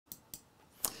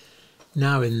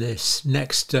Now in this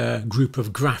next group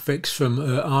of graphics from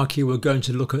Archie, we're going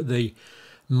to look at the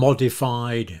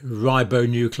modified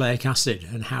ribonucleic acid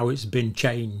and how it's been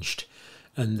changed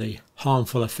and the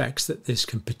harmful effects that this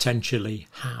can potentially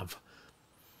have.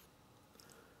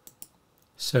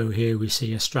 So here we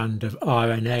see a strand of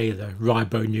RNA, the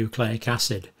ribonucleic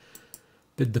acid.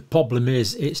 But the problem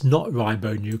is it's not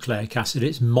ribonucleic acid,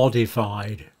 it's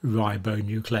modified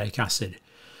ribonucleic acid.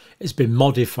 It's been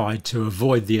modified to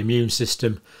avoid the immune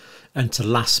system and to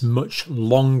last much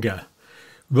longer.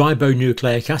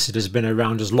 Ribonucleic acid has been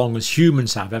around as long as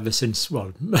humans have, ever since,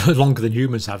 well, longer than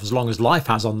humans have, as long as life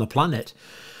has on the planet.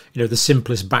 You know, the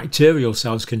simplest bacterial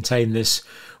cells contain this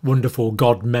wonderful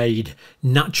God-made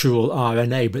natural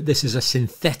RNA, but this is a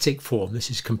synthetic form. This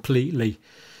is completely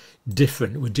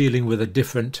different. We're dealing with a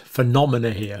different phenomena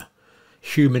here,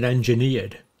 human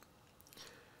engineered.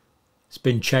 It's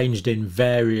been changed in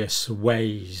various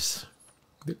ways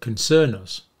that concern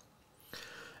us.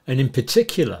 And in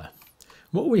particular,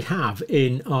 what we have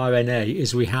in RNA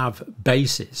is we have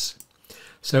bases.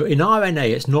 So in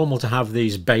RNA, it's normal to have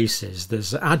these bases.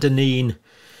 There's adenine,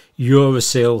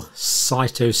 uracil,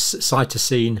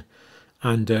 cytosine,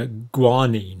 and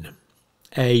guanine,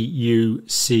 A, U,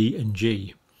 C, and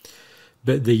G.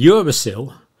 But the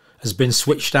uracil has been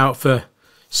switched out for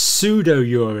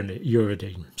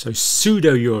pseudouridine. So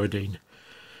pseudouridine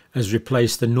has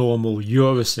replaced the normal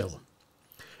uracil.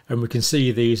 And we can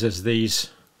see these as these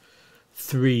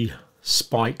three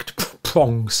spiked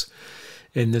prongs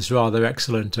in this rather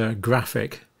excellent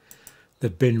graphic.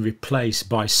 They've been replaced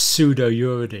by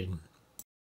pseudouridine.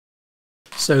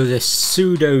 So this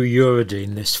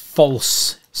pseudouridine, this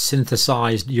false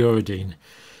synthesized uridine,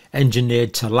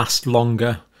 engineered to last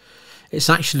longer, it's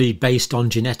actually based on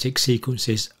genetic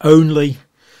sequences only.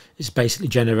 It's basically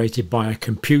generated by a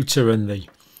computer and the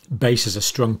bases are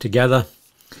strung together.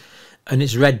 And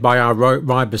it's read by our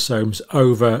ribosomes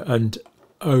over and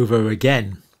over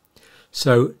again.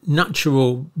 So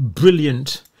natural,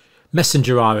 brilliant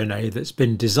messenger RNA that's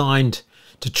been designed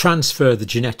to transfer the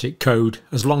genetic code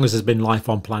as long as there's been life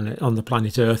on the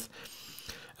planet Earth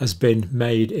has been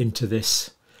made into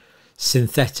this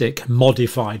synthetic,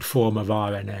 modified form of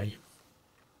RNA.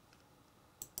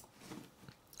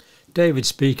 David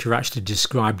Speaker actually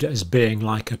described it as being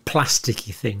like a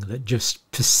plasticky thing that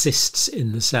just persists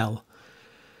in the cell.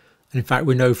 And in fact,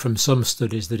 we know from some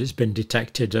studies that it's been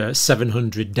detected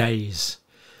 700 days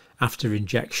after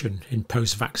injection in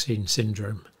post-vaccine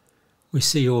syndrome. We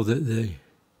see all that the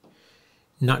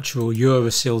natural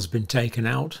uracil's been taken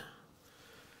out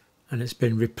and it's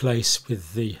been replaced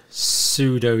with the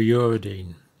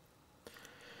pseudouridine.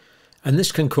 And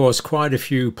this can cause quite a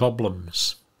few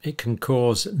problems. It can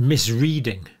cause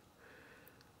misreading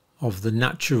of the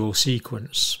natural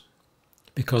sequence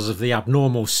because of the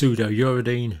abnormal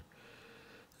pseudouridine.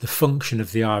 The function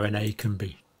of the RNA can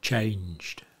be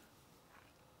changed.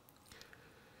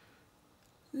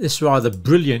 This rather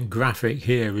brilliant graphic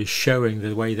here is showing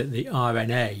the way that the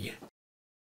RNA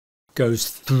goes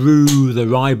through the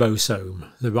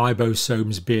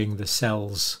ribosomes being the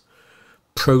cell's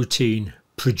protein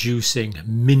producing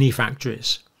mini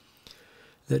factories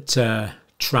that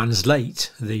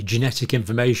translate the genetic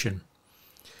information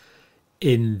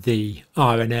in the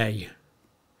RNA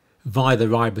via the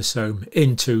ribosome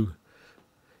into,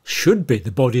 should be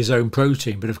the body's own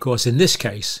protein, but of course in this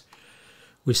case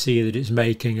we see that it's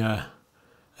making a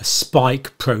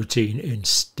spike protein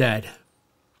instead.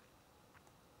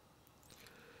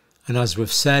 And as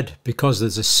we've said, because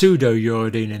there's a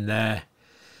pseudouridine in there,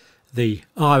 the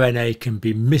RNA can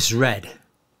be misread,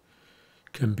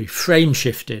 can be frame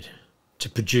shifted to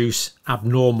produce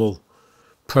abnormal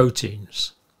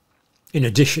proteins, in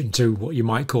addition to what you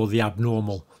might call the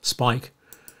abnormal spike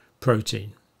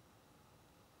protein.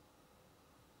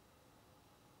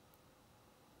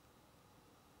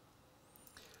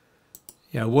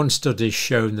 Yeah, one study's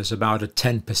shown there's about a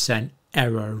 10%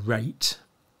 error rate.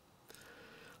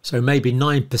 So maybe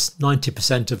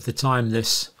 90% of the time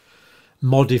this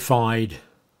modified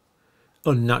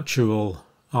unnatural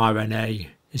RNA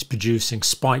is producing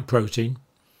spike protein.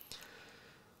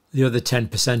 The other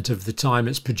 10% of the time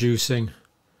it's producing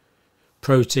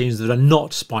proteins that are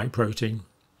not spike protein,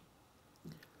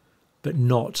 but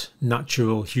not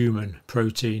natural human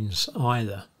proteins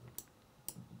either.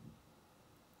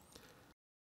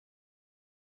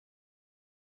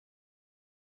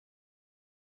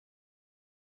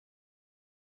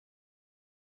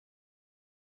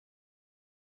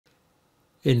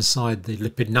 Inside the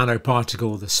lipid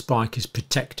nanoparticle, the spike is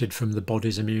protected from the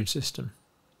body's immune system.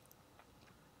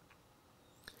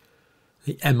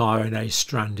 The mRNA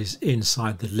strand is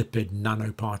inside the lipid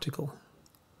nanoparticle.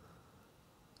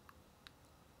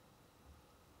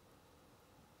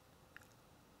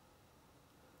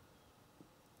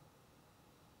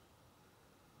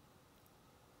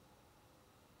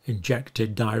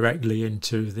 injected directly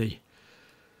into the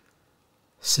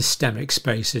systemic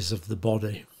spaces of the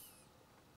body.